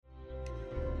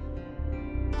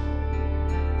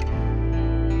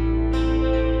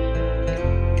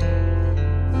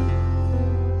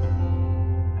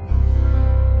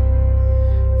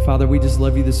Father, we just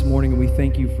love you this morning, and we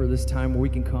thank you for this time where we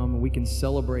can come and we can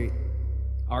celebrate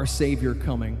our Savior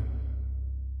coming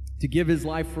to give his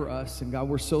life for us. And God,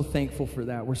 we're so thankful for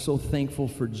that. We're so thankful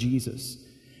for Jesus.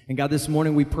 And God, this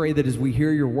morning we pray that as we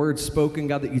hear your word spoken,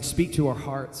 God, that you'd speak to our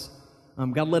hearts.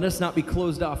 God, let us not be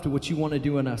closed off to what you want to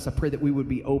do in us. I pray that we would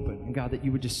be open. And God, that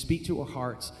you would just speak to our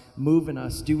hearts, move in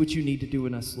us, do what you need to do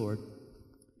in us, Lord.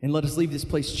 And let us leave this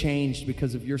place changed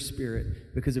because of your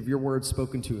Spirit, because of your word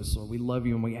spoken to us, Lord. We love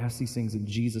you and we ask these things in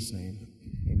Jesus' name.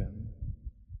 Amen.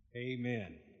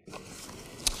 Amen.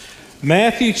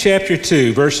 Matthew chapter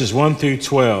 2, verses 1 through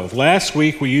 12. Last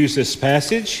week we used this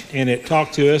passage and it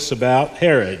talked to us about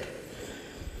Herod.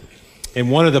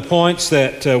 And one of the points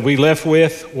that we left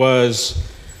with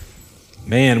was,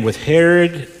 man, with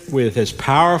Herod, with as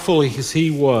powerful as he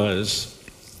was,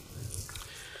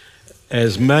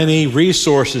 as many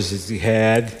resources as he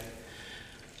had,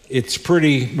 it's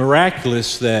pretty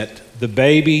miraculous that the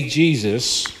baby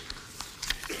Jesus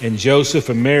and Joseph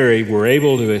and Mary were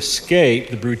able to escape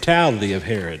the brutality of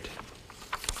Herod.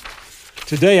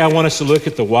 Today I want us to look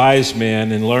at the wise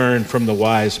men and learn from the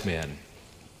wise men.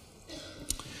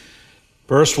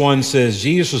 Verse 1 says,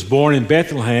 Jesus was born in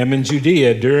Bethlehem in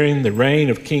Judea during the reign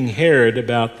of King Herod.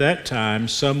 About that time,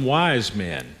 some wise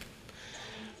men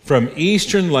from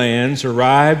eastern lands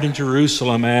arrived in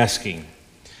Jerusalem asking,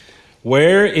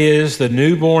 "Where is the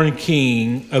newborn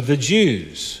King of the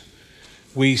Jews?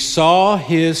 We saw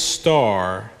his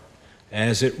star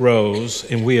as it rose,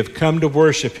 and we have come to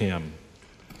worship him."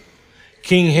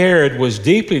 King Herod was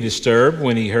deeply disturbed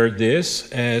when he heard this,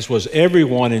 as was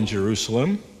everyone in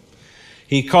Jerusalem.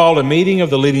 He called a meeting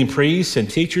of the leading priests and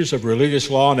teachers of religious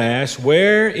law and asked,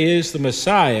 "Where is the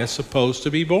Messiah supposed to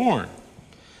be born?"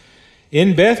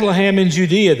 "In Bethlehem in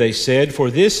Judea," they said, "for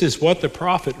this is what the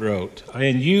prophet wrote.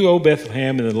 And you, O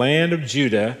Bethlehem, in the land of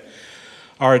Judah,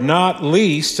 are not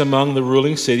least among the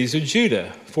ruling cities of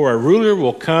Judah. For a ruler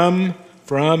will come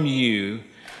from you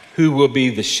who will be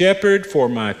the shepherd for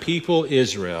my people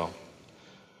Israel."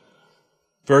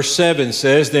 Verse 7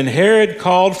 says, "Then Herod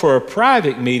called for a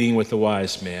private meeting with the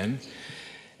wise men,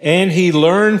 and he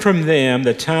learned from them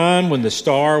the time when the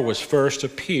star was first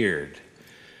appeared.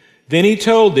 Then he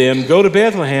told them, 'Go to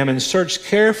Bethlehem and search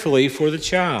carefully for the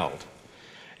child.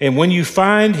 And when you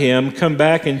find him, come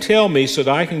back and tell me so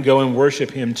that I can go and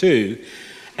worship him too.'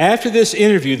 After this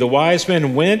interview, the wise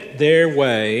men went their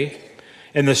way,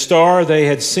 and the star they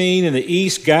had seen in the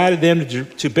east guided them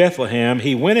to Bethlehem.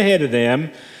 He went ahead of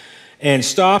them and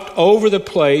stopped over the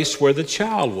place where the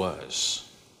child was.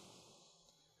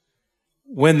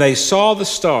 When they saw the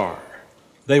star,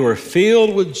 they were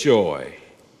filled with joy.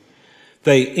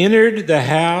 They entered the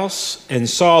house and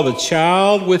saw the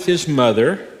child with his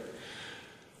mother,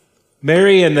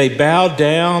 Mary, and they bowed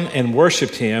down and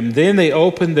worshiped him. Then they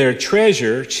opened their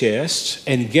treasure chests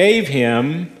and gave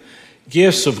him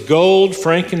gifts of gold,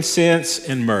 frankincense,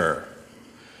 and myrrh.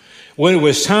 When it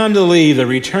was time to leave, they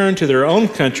returned to their own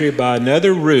country by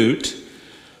another route,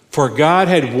 for God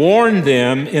had warned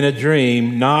them in a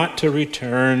dream not to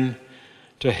return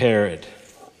to Herod."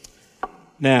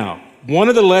 Now, one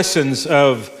of the lessons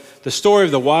of the story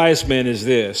of the wise men is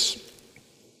this.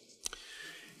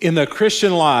 In the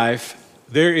Christian life,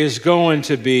 there is going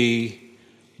to be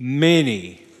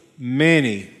numerous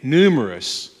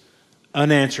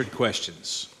unanswered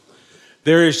questions.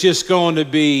 There is just going to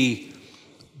be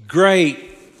great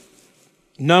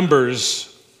numbers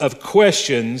of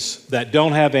questions that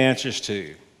don't have answers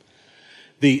to.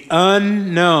 The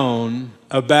unknown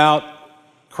about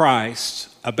Christ,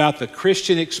 about the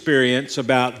Christian experience,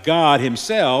 about God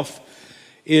himself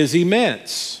is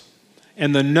immense,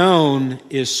 and the known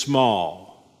is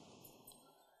small.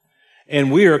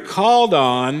 And we are called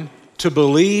on to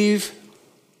believe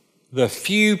the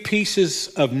few pieces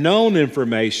of known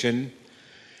information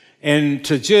and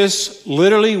to just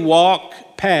literally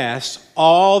walk past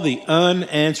all the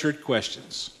unanswered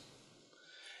questions.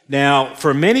 Now,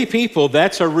 for many people,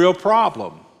 that's a real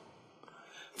problem.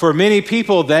 For many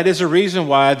people, that is a reason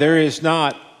why there is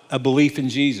not a belief in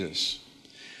Jesus.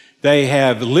 They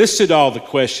have listed all the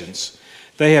questions.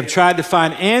 They have tried to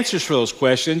find answers for those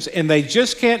questions, and they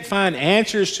just can't find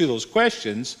answers to those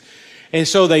questions. And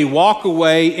so they walk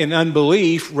away in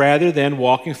unbelief rather than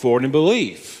walking forward in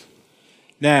belief.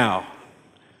 Now,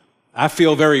 I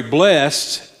feel very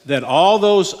blessed that all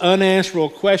those unanswerable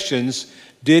questions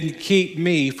didn't keep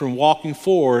me from walking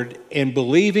forward and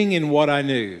believing in what I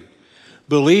knew,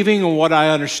 believing in what I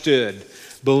understood,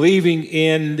 believing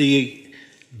in the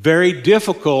very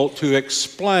difficult to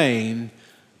explain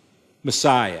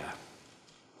Messiah,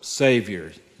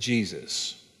 Savior,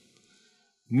 Jesus.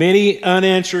 Many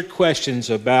unanswered questions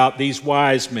about these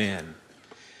wise men.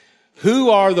 Who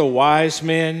are the wise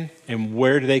men and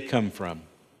where do they come from?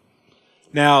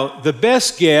 Now, the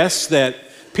best guess that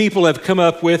people have come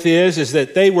up with is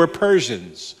that they were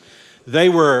Persians. They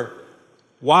were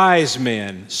wise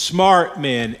men, smart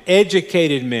men,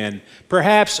 educated men,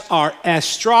 perhaps are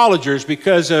astrologers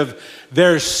because of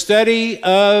their study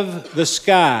of the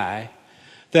sky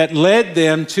that led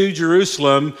them to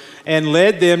Jerusalem and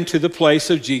led them to the place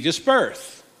of Jesus'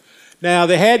 birth. Now,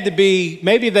 they had to be,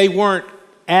 maybe they weren't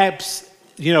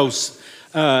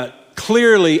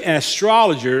clearly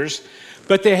astrologers,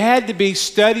 but they had to be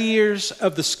studiers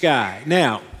of the sky.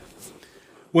 Now,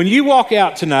 when you walk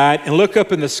out tonight and look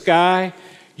up in the sky,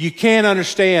 you can't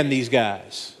understand these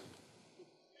guys.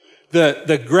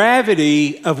 The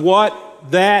gravity of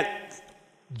what that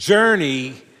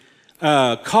journey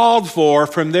called for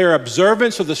from their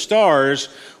observance of the stars,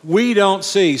 we don't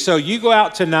see. So you go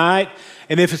out tonight,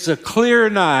 and if it's a clear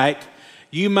night,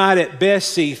 you might at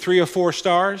best see 3 or 4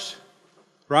 stars,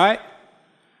 right?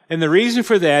 And the reason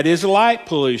for that is light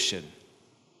pollution.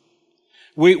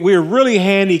 We're really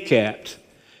handicapped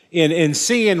in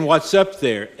seeing what's up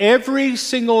there. Every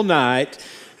single night,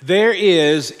 there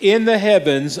is in the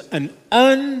heavens an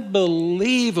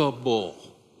unbelievable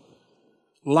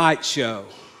light show.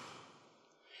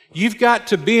 You've got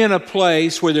to be in a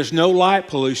place where there's no light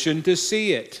pollution to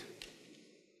see it.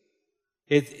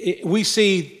 We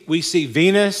see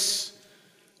Venus,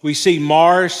 we see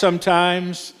Mars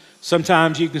sometimes.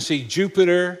 Sometimes you can see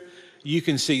Jupiter, you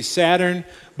can see Saturn,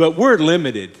 but we're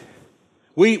limited.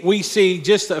 We see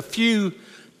just a few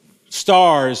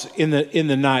stars in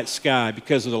the night sky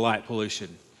because of the light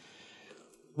pollution.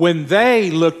 When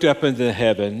they looked up into the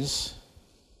heavens,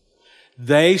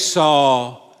 they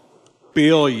saw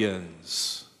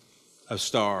billions of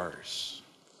stars.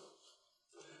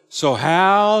 So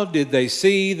how did they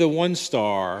see the one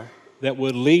star that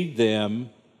would lead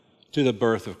them to the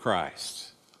birth of Christ?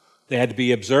 They had to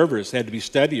be observers, they had to be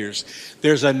studiers.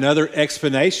 There's another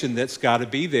explanation that's got to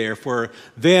be there for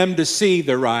them to see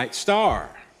the right star.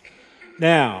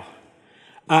 Now,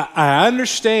 I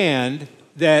understand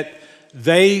that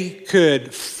they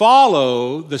could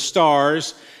follow the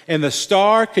stars and the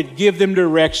star could give them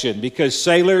direction because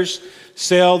sailors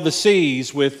sailed the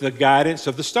seas with the guidance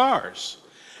of the stars.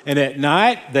 And at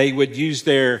night, they would use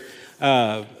their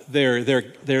little,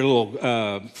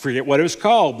 forget what it was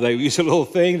called. They used a little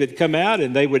thing that'd come out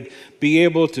and they would be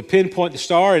able to pinpoint the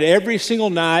star. And every single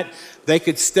night, they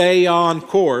could stay on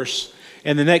course.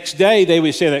 And the next day, they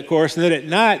would stay on that course. And then at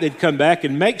night, they'd come back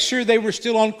and make sure they were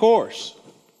still on course.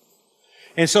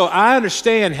 And so I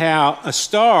understand how a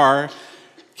star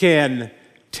can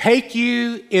take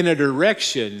you in a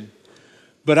direction,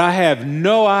 but I have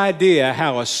no idea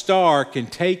how a star can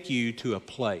take you to a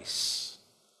place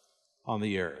on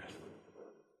the earth.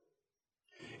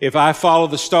 If I follow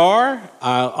the star,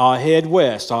 I'll head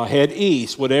west, I'll head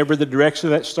east, whatever the direction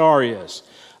of that star is.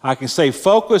 I can stay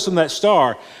focused on that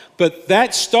star, but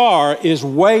that star is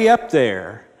way up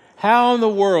there. How in the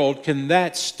world can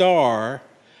that star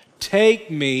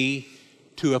take me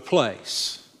to a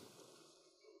place?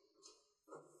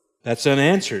 That's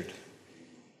unanswered.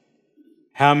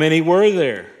 How many were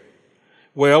there?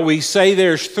 Well, we say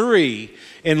there's 3.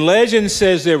 And legend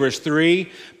says there was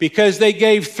 3 because they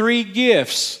gave 3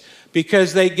 gifts.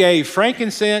 Because they gave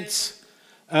frankincense,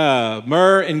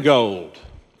 myrrh, and gold.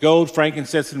 Gold,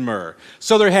 frankincense, and myrrh.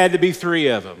 So there had to be 3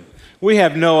 of them. We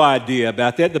have no idea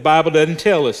about that. The Bible doesn't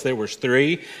tell us there was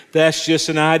 3. That's just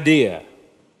an idea.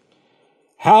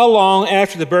 How long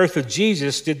after the birth of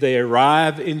Jesus did they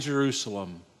arrive in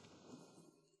Jerusalem?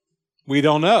 We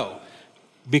don't know.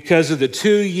 Because of the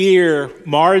 2-year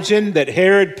margin that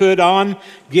Herod put on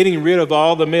getting rid of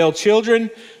all the male children,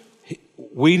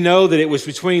 we know that it was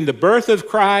between the birth of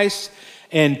Christ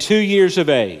and 2 years of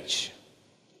age.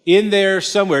 In there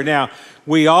somewhere. Now,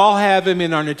 we all have him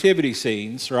in our nativity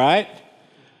scenes, right?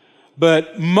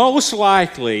 But most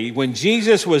likely, when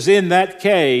Jesus was in that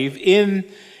cave, in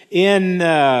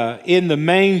the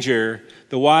manger,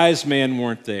 the wise men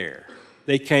weren't there.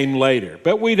 They came later.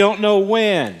 But we don't know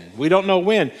when. We don't know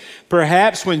when.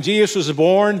 Perhaps when Jesus was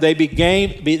born, they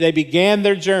began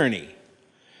their journey.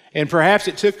 And perhaps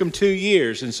it took them 2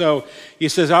 years. And so he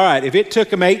says, all right, if it took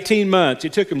them 18 months,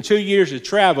 it took them 2 years to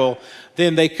travel,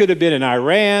 then they could have been in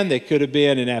Iran, they could have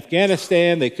been in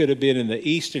Afghanistan, they could have been in the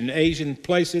Eastern Asian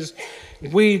places.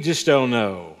 We just don't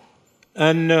know.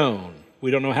 Unknown. We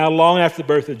don't know how long after the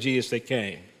birth of Jesus they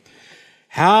came.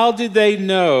 How did they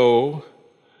know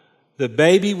the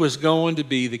baby was going to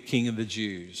be the King of the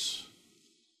Jews?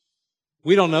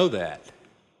 We don't know that.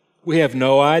 We have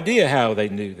no idea how they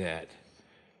knew that.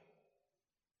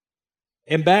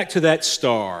 And back to that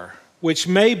star, which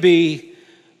may be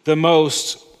the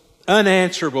most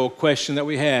unanswerable question that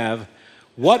we have.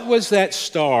 What was that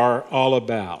star all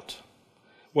about?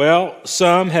 Well,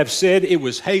 some have said it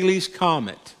was Halley's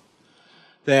Comet,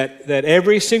 that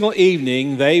every single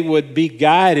evening they would be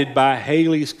guided by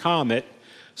Halley's Comet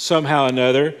somehow or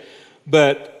another,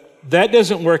 but that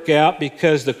doesn't work out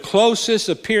because the closest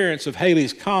appearance of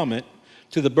Halley's Comet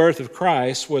to the birth of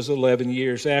Christ was 11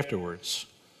 years afterwards.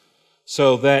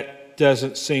 So that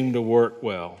doesn't seem to work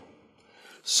well.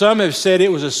 Some have said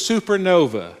it was a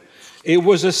supernova. It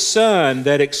was a sun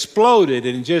that exploded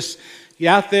and just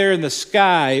out there in the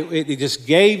sky, it just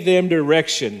gave them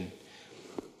direction.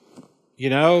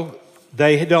 You know,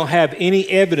 they don't have any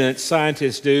evidence,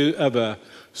 scientists do, of a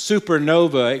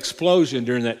supernova explosion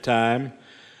during that time.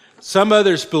 Some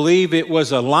others believe it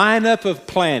was a lineup of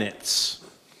planets,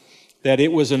 that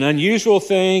it was an unusual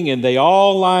thing and they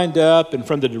all lined up, and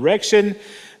from the direction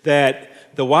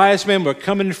that the wise men were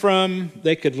coming from,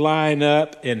 they could line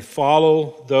up and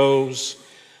follow those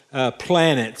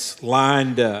planets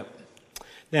lined up.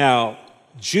 Now,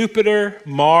 Jupiter,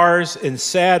 Mars, and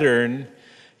Saturn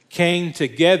came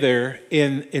together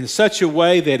in such a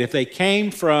way that if they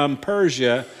came from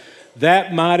Persia,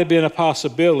 that might have been a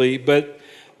possibility, but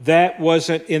that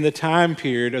wasn't in the time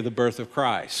period of the birth of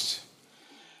Christ.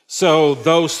 So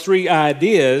those three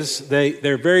ideas,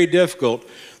 they're very difficult.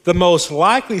 The most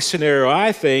likely scenario,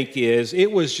 I think, is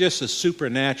it was just a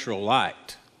supernatural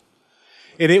light.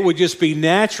 And it would just be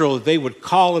natural that they would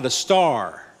call it a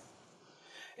star.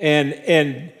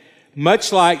 And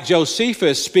much like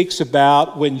Josephus speaks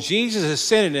about when Jesus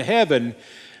ascended to heaven,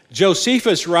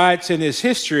 Josephus writes in his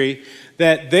history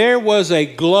that there was a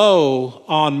glow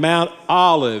on Mount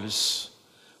Olives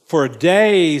for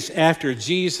days after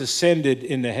Jesus ascended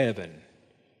into heaven.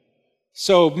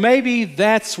 So maybe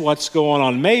that's what's going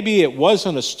on. Maybe it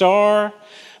wasn't a star.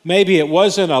 Maybe it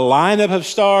wasn't a lineup of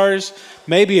stars.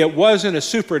 Maybe it wasn't a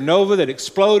supernova that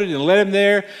exploded and led him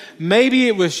there. Maybe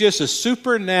it was just a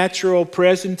supernatural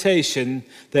presentation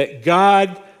that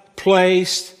God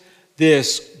placed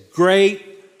this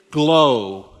great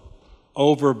glow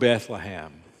over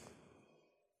Bethlehem.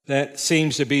 That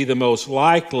seems to be the most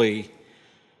likely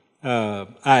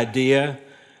idea,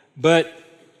 but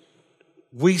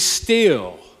we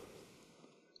still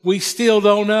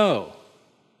don't know.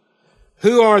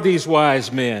 Who are these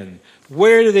wise men?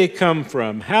 Where do they come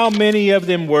from? How many of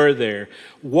them were there?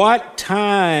 What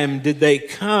time did they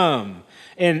come?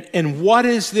 And what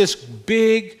is this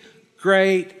big,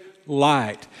 great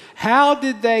light? How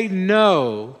did they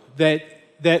know that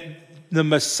the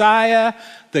Messiah,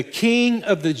 the King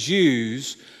of the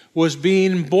Jews, was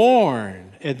being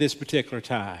born at this particular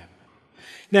time?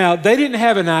 Now, they didn't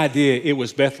have an idea it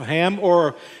was Bethlehem,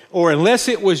 or unless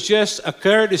it was just a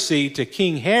courtesy to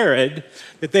King Herod,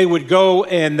 that they would go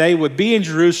and they would be in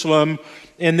Jerusalem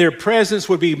and their presence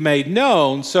would be made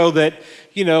known so that,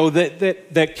 you know,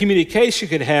 that communication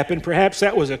could happen. Perhaps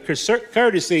that was a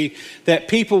courtesy that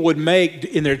people would make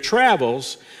in their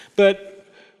travels, but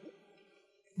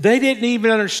they didn't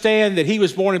even understand that he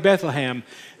was born in Bethlehem.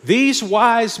 These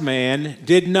wise men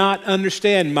did not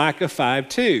understand Micah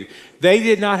 5:2. They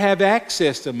did not have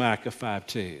access to Micah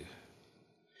 5:2.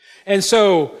 And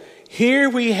so here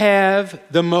we have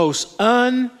the most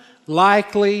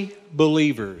unlikely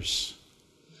believers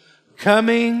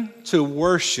coming to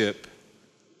worship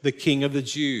the King of the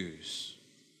Jews.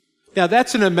 Now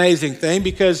that's an amazing thing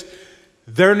because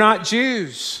they're not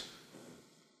Jews.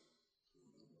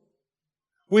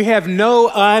 We have no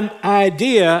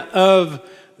idea of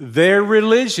their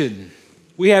religion.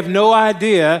 We have no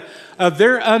idea of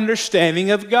their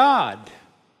understanding of God.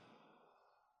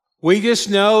 We just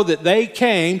know that they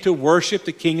came to worship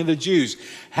the King of the Jews.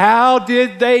 How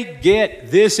did they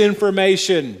get this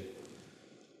information?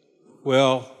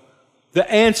 Well, the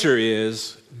answer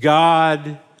is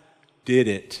God did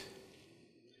it.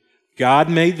 God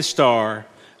made the star.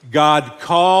 God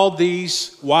called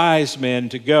these wise men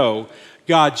to go.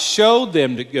 God showed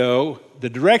them to go, the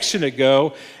direction to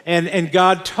go, and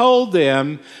God told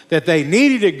them that they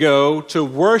needed to go to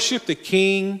worship the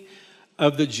King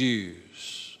of the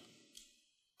Jews.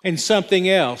 And something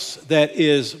else that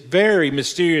is very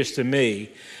mysterious to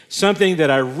me, something that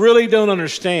I really don't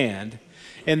understand,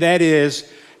 and that is,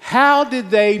 how did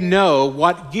they know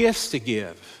what gifts to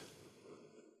give?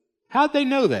 How did they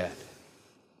know that?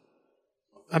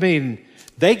 I mean,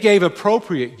 they gave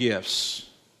appropriate gifts.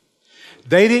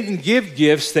 They didn't give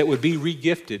gifts that would be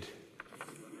regifted.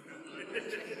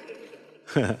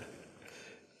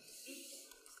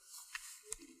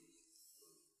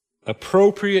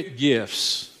 appropriate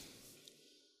gifts.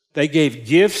 They gave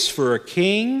gifts for a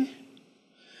king.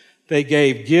 They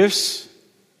gave gifts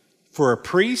for a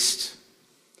priest.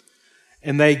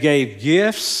 And they gave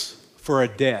gifts for a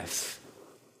death,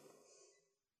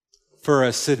 for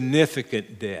a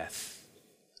significant death.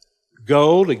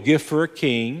 Gold, a gift for a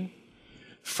king.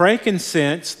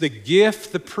 Frankincense, the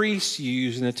gift the priests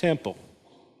used in the temple.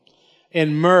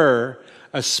 And myrrh,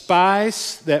 a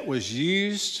spice that was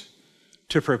used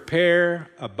to prepare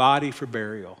a body for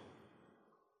burial.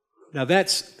 Now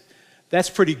that's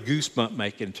pretty goosebump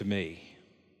making to me.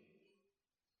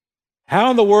 How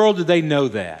in the world did they know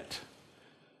that?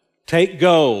 Take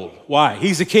gold. Why?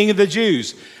 He's the king of the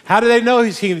Jews. How do they know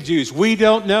he's king of the Jews? We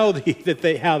don't know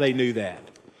how they knew that.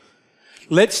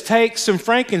 Let's take some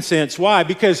frankincense. Why?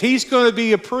 Because he's going to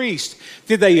be a priest.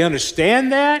 Did they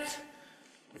understand that?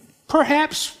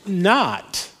 Perhaps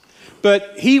not.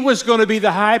 But he was going to be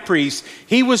the high priest.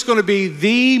 He was going to be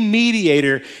the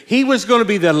mediator. He was going to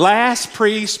be the last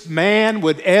priest man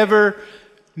would ever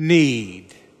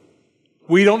need.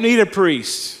 We don't need a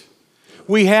priest.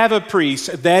 We have a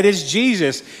priest. That is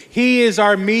Jesus. He is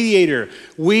our mediator.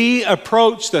 We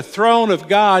approach the throne of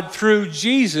God through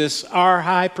Jesus, our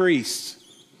high priest.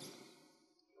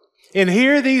 And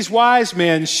here these wise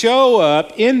men show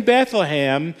up in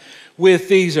Bethlehem with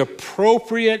these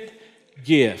appropriate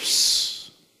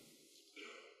gifts.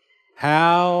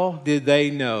 How did they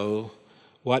know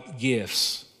what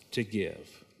gifts to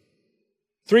give?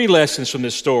 3 lessons from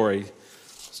this story.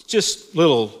 Just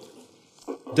little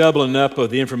doubling up of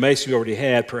the information we already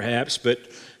had, perhaps,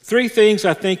 but 3 things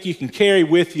I think you can carry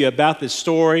with you about this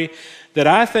story that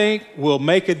I think will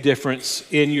make a difference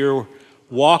in your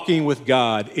walking with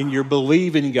God, in your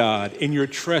believing God, in your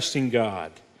trusting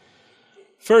God.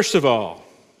 First of all,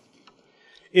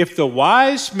 if the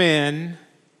wise men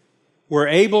were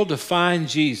able to find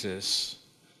Jesus,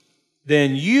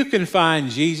 then you can find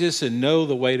Jesus and know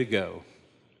the way to go.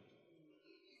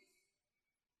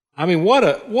 I mean,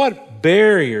 what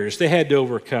barriers they had to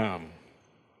overcome.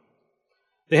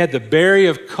 They had the barrier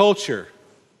of culture,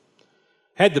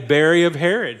 had the barrier of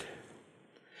Herod.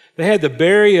 They had the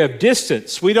barrier of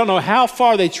distance. We don't know how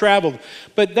far they traveled,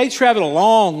 but they traveled a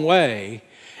long way.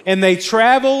 And they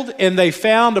traveled and they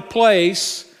found a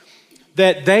place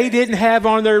that they didn't have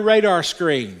on their radar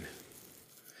screen.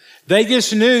 They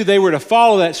just knew they were to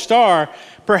follow that star.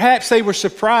 Perhaps they were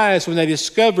surprised when they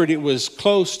discovered it was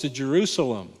close to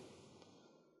Jerusalem.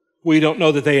 We don't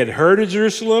know that they had heard of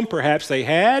Jerusalem. Perhaps they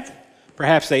had.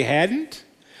 Perhaps they hadn't.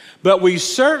 But we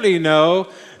certainly know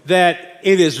that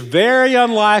it is very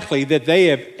unlikely that they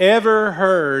have ever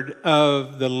heard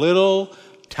of the little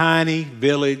tiny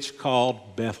village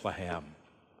called Bethlehem.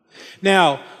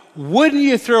 Now, wouldn't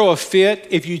you throw a fit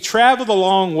if you traveled a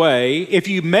long way, if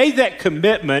you made that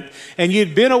commitment and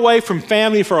you'd been away from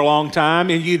family for a long time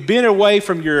and you'd been away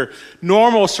from your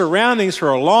normal surroundings for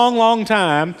a long, long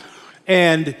time,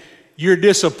 and you're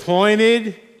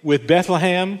disappointed with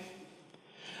Bethlehem?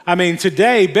 I mean,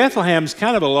 today, Bethlehem's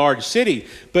kind of a large city,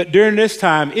 but during this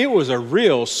time, it was a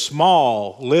real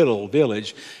small little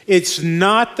village. It's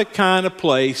not the kind of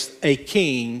place a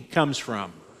king comes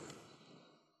from.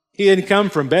 He didn't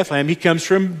come from Bethlehem, he comes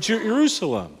from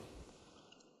Jerusalem.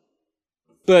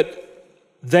 But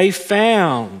they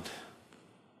found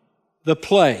the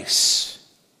place.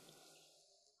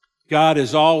 God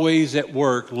is always at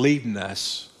work leading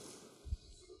us.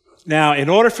 Now, in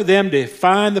order for them to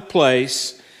find the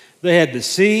place, they had to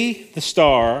see the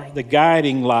star, the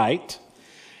guiding light.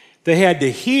 They had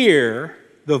to hear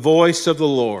the voice of the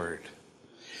Lord.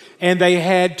 And they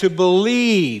had to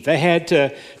believe. They had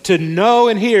to know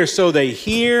and hear. So they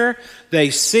hear,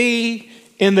 they see,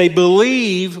 and they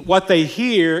believe what they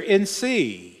hear and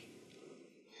see.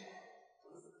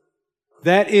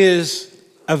 That is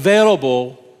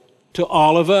available to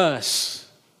all of us.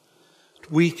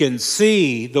 We can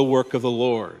see the work of the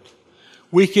Lord.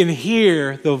 We can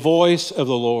hear the voice of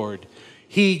the Lord.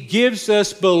 He gives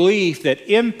us belief that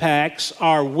impacts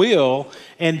our will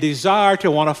and desire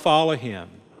to want to follow Him.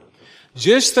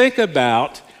 Just think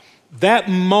about that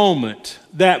moment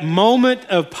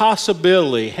of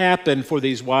possibility happened for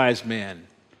these wise men.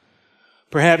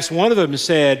 Perhaps one of them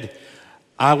said,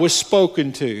 I was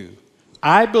spoken to.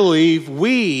 I believe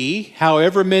we,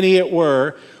 however many it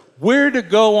were, we're to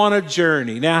go on a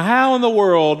journey. Now, how in the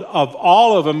world of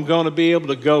all of them going to be able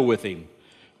to go with him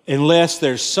unless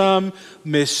there's some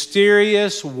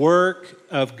mysterious work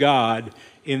of God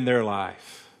in their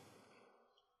life?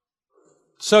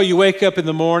 So you wake up in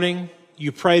the morning,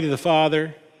 you pray to the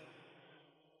Father,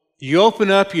 You open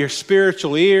up your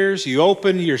spiritual ears, you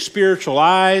open your spiritual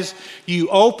eyes, you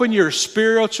open your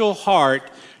spiritual heart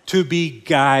to be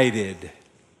guided.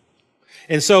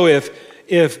 And so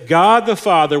if God the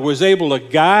Father was able to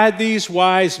guide these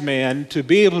wise men to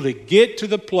be able to get to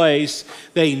the place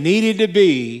they needed to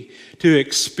be to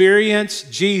experience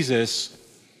Jesus,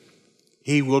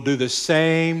 He will do the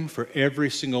same for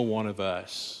every single one of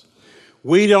us.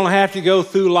 We don't have to go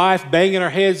through life banging our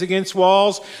heads against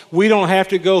walls. We don't have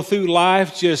to go through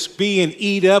life just being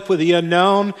eat up with the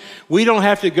unknown. We don't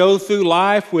have to go through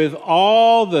life with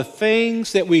all the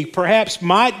things that we perhaps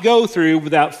might go through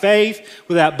without faith,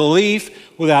 without belief,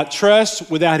 without trust,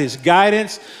 without His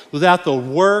guidance, without the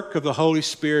work of the Holy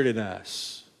Spirit in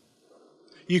us.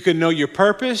 You can know your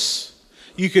purpose.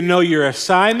 You can know your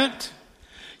assignment.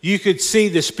 You could see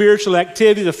the spiritual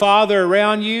activity of the Father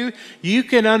around you. You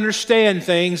can understand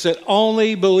things that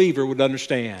only a believer would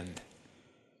understand.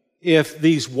 If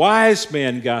these wise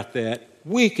men got that,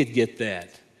 we could get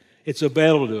that. It's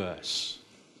available to us.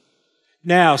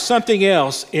 Now, something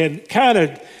else, and kind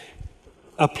of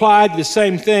applied the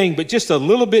same thing, but just a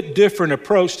little bit different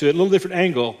approach to it, a little different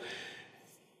angle.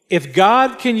 If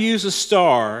God can use a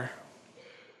star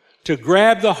to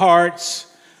grab the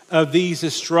hearts of these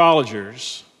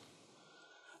astrologers,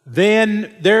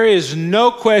 then there is no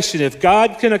question if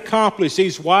God can accomplish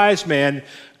these wise men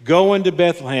going to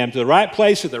Bethlehem, to the right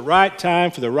place at the right time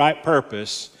for the right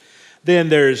purpose, then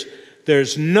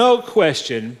there's no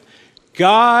question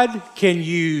God can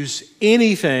use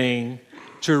anything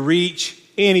to reach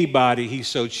anybody He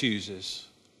so chooses.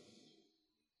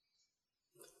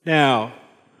 Now,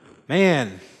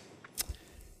 man,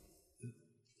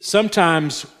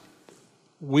 sometimes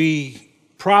we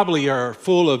probably are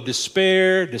full of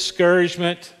despair,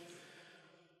 discouragement.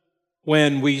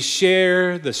 When we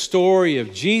share the story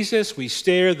of Jesus, we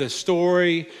share the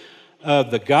story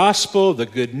of the gospel, the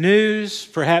good news,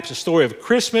 perhaps the story of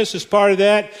Christmas is part of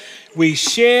that. We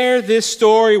share this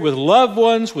story with loved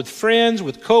ones, with friends,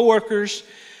 with coworkers,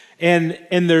 and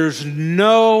there's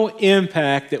no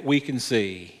impact that we can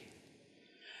see.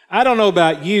 I don't know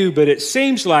about you, but it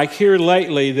seems like here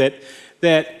lately that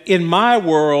in my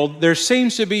world, there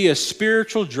seems to be a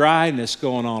spiritual dryness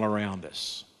going on around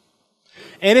us.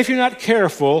 And if you're not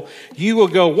careful, you will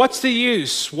go, what's the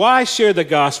use? Why share the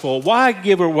gospel? Why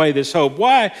give away this hope?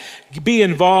 Why be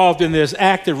involved in this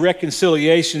act of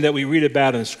reconciliation that we read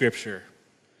about in Scripture?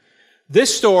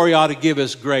 This story ought to give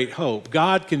us great hope.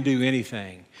 God can do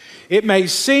anything. It may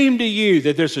seem to you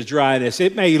that there's a dryness.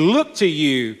 It may look to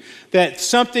you that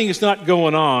something is not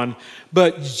going on,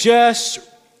 but just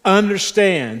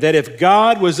understand that if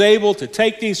God was able to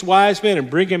take these wise men and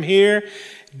bring them here,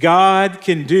 God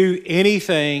can do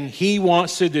anything He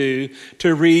wants to do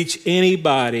to reach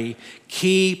anybody.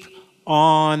 Keep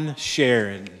on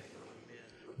sharing.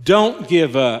 Don't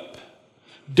give up.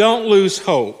 Don't lose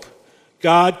hope.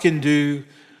 God can do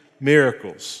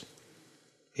miracles.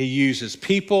 He uses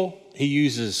people. He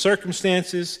uses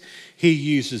circumstances. He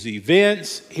uses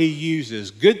events. He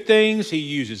uses good things. He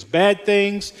uses bad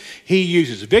things. He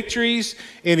uses victories,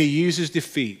 and He uses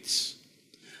defeats.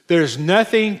 There's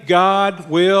nothing God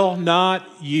will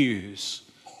not use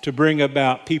to bring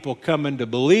about people coming to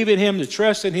believe in Him, to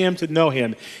trust in Him, to know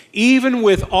Him. Even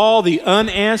with all the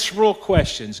unanswerable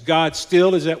questions, God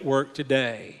still is at work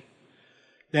today.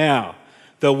 Now,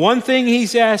 the one thing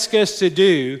He's asked us to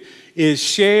do is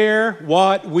share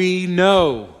what we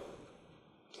know.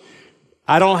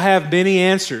 I don't have many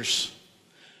answers.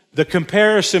 The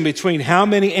comparison between how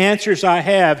many answers I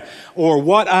have or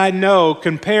what I know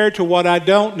compared to what I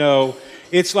don't know,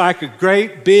 it's like a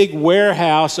great big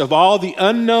warehouse of all the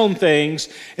unknown things,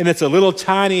 and it's a little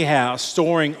tiny house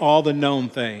storing all the known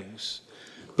things.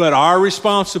 But our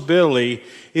responsibility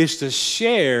is to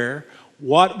share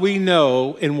what we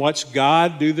know and watch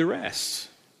God do the rest.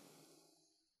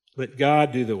 Let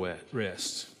God do the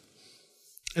rest.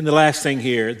 And the last thing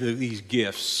here, these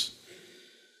gifts.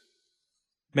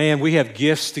 Man, we have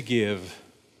gifts to give.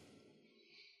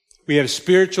 We have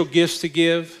spiritual gifts to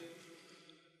give.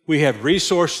 We have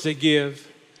resources to give.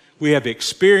 We have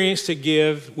experience to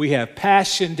give. We have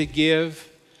passion to give.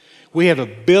 We have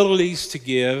abilities to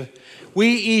give. We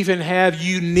even have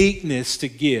uniqueness to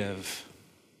give.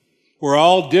 We're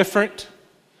all different.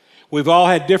 We've all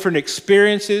had different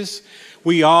experiences.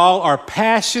 We all are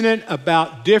passionate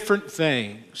about different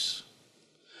things.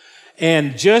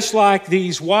 And just like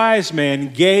these wise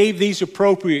men gave these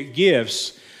appropriate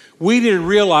gifts, we didn't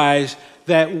realize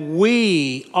that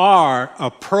we are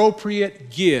appropriate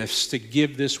gifts to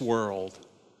give this world.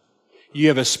 You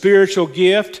have a spiritual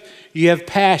gift, you have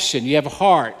passion, you have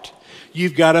heart,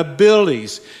 You've got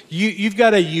abilities. You've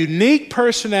got a unique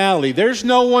personality. There's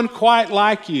no one quite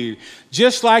like you.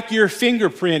 Just like your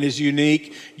fingerprint is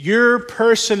unique, your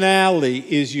personality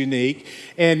is unique,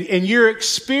 and your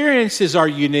experiences are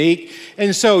unique.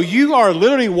 And so you are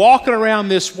literally walking around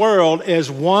this world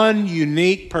as one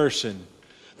unique person.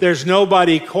 There's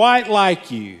nobody quite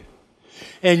like you.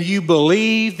 And you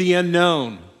believe the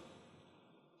unknown.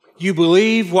 You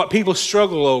believe what people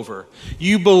struggle over.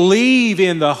 You believe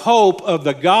in the hope of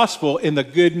the gospel, in the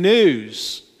good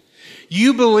news.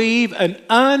 You believe an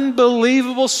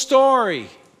unbelievable story.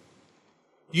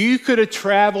 You could have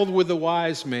traveled with the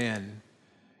wise men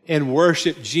and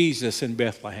worshiped Jesus in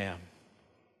Bethlehem.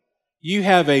 You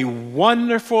have a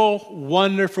wonderful,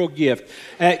 wonderful gift.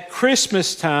 At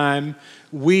Christmas time,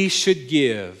 we should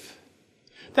give.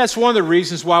 That's one of the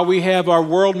reasons why we have our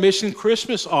World Mission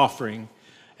Christmas offering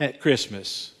at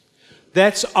Christmas.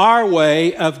 That's our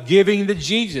way of giving to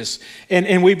Jesus.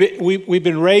 And we've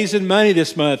been raising money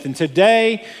this month. And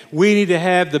today, we need to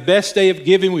have the best day of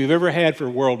giving we've ever had for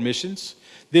World Missions.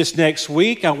 This next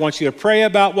week, I want you to pray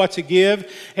about what to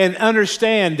give and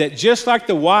understand that just like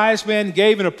the wise men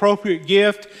gave an appropriate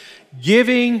gift,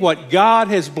 giving what God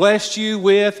has blessed you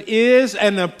with is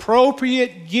an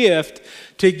appropriate gift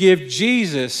to give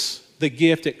Jesus the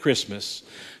gift at Christmas,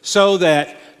 so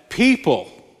that people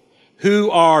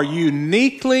who are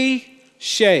uniquely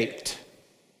shaped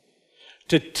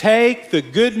to take the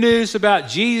good news about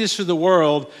Jesus to the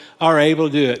world are able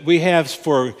to do it. We have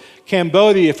for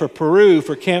Cambodia, for Peru,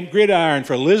 for Camp Gridiron,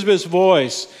 for Elizabeth's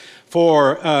Voice,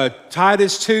 for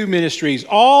Titus II Ministries,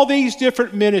 all these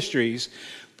different ministries.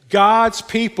 God's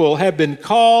people have been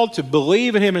called to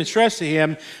believe in Him and trust in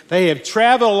Him. They have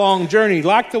traveled a long journey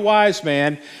like the wise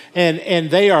man,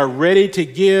 and they are ready to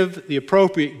give the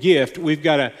appropriate gift. We've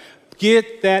got to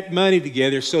get that money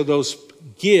together so those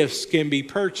gifts can be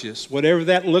purchased, whatever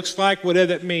that looks like, whatever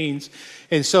that means,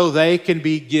 and so they can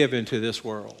be given to this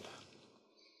world.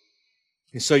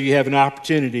 And so you have an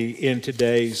opportunity in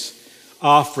today's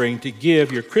offering to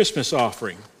give your Christmas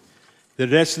offering. The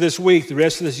rest of this week, the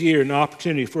rest of this year, an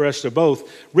opportunity for us to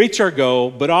both reach our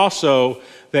goal, but also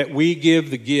that we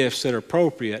give the gifts that are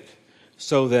appropriate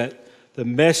so that the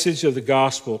message of the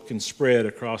gospel can spread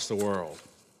across the world.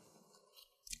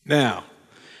 Now,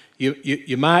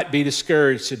 you might be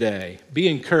discouraged today. Be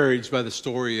encouraged by the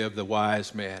story of the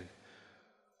wise man.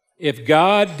 If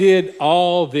God did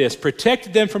all this,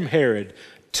 protected them from Herod,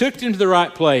 took them to the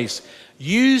right place,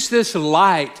 used this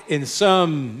light in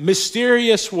some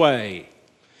mysterious way,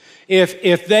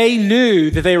 if they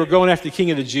knew that they were going after the King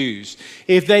of the Jews,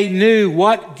 if they knew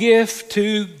what gift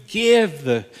to give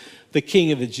the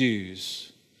King of the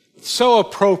Jews, so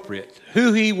appropriate,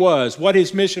 who he was, what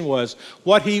his mission was,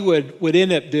 what he would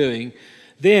end up doing,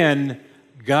 then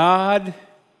God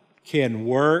can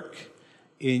work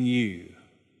in you,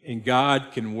 and God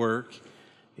can work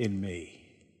in me.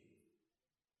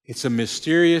 It's a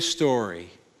mysterious story.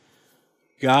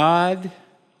 God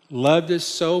loved us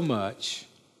so much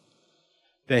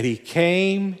that He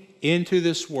came into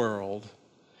this world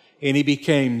and He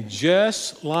became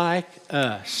just like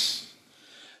us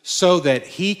so that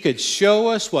He could show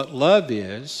us what love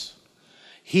is.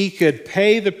 He could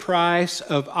pay the price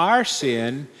of our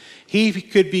sin. He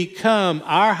could become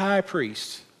our high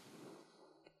priest.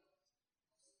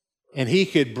 And He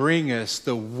could bring us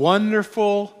the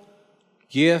wonderful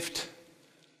gift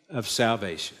of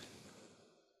salvation.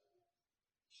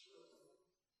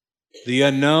 The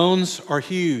unknowns are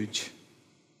huge.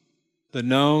 The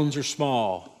knowns are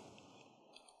small.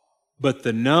 But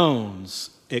the knowns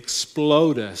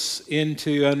explode us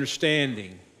into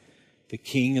understanding the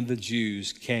King of the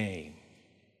Jews came.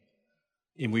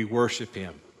 And we worship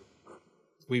Him.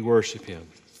 We worship Him.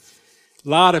 A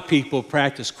lot of people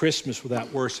practice Christmas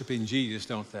without worshiping Jesus,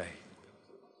 don't they?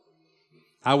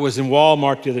 I was in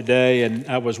Walmart the other day, and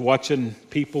I was watching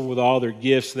people with all their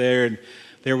gifts there, and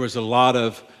there was a lot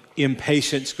of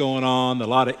impatience going on, a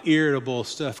lot of irritable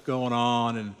stuff going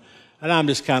on, and I'm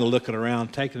just kind of looking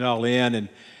around, taking it all in,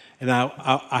 and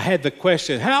I had the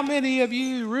question, how many of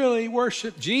you really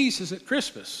worship Jesus at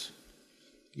Christmas?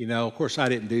 You know, of course, I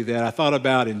didn't do that. I thought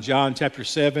about in John chapter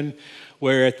 7,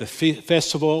 where at the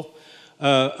festival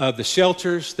of the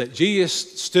shelters, that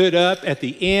Jesus stood up at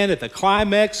the end, at the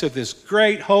climax of this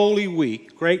great Holy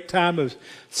Week, great time of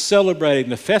celebrating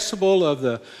the festival of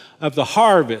the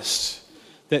harvest,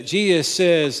 that Jesus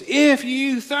says, if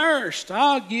you thirst,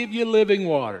 I'll give you living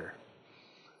water.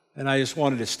 And I just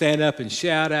wanted to stand up and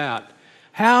shout out,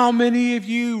 how many of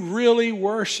you really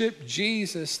worship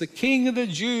Jesus, the King of the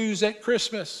Jews, at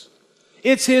Christmas?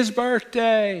 It's His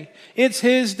birthday. It's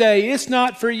His day. It's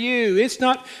not for you. It's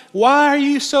not, why are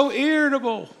you so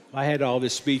irritable? I had all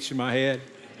this speech in my head.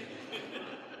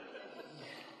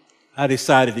 I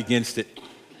decided against it.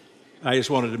 I just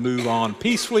wanted to move on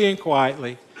peacefully and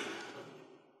quietly.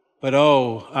 But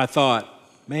I thought,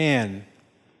 man,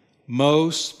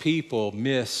 most people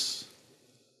miss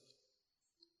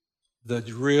the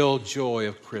real joy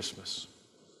of Christmas,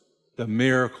 the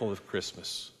miracle of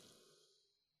Christmas.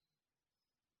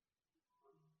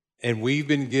 And we've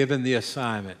been given the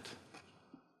assignment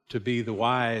to be the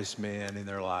wise men in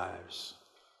their lives.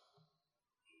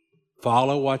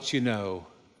 Follow what you know.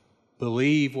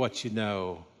 Believe what you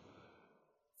know.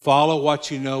 Follow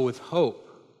what you know with hope.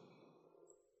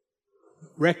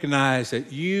 Recognize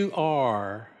that you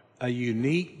are a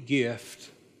unique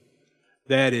gift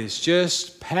that is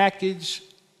just packaged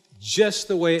just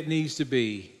the way it needs to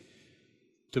be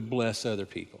to bless other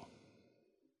people.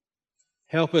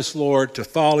 Help us, Lord, to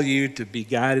follow you, to be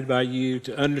guided by you,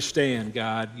 to understand,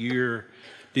 God, your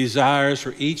desires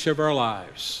for each of our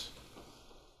lives.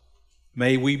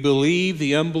 May we believe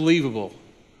the unbelievable.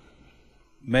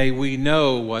 May we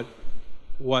know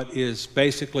what is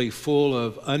basically full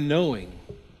of unknowing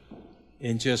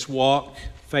and just walk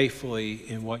faithfully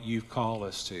in what you call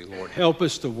us to, Lord. Help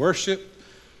us to worship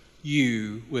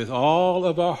you with all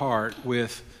of our heart,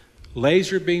 with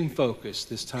laser beam focus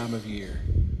this time of year.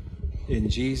 In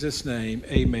Jesus' name,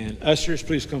 amen. Ushers,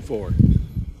 please come forward.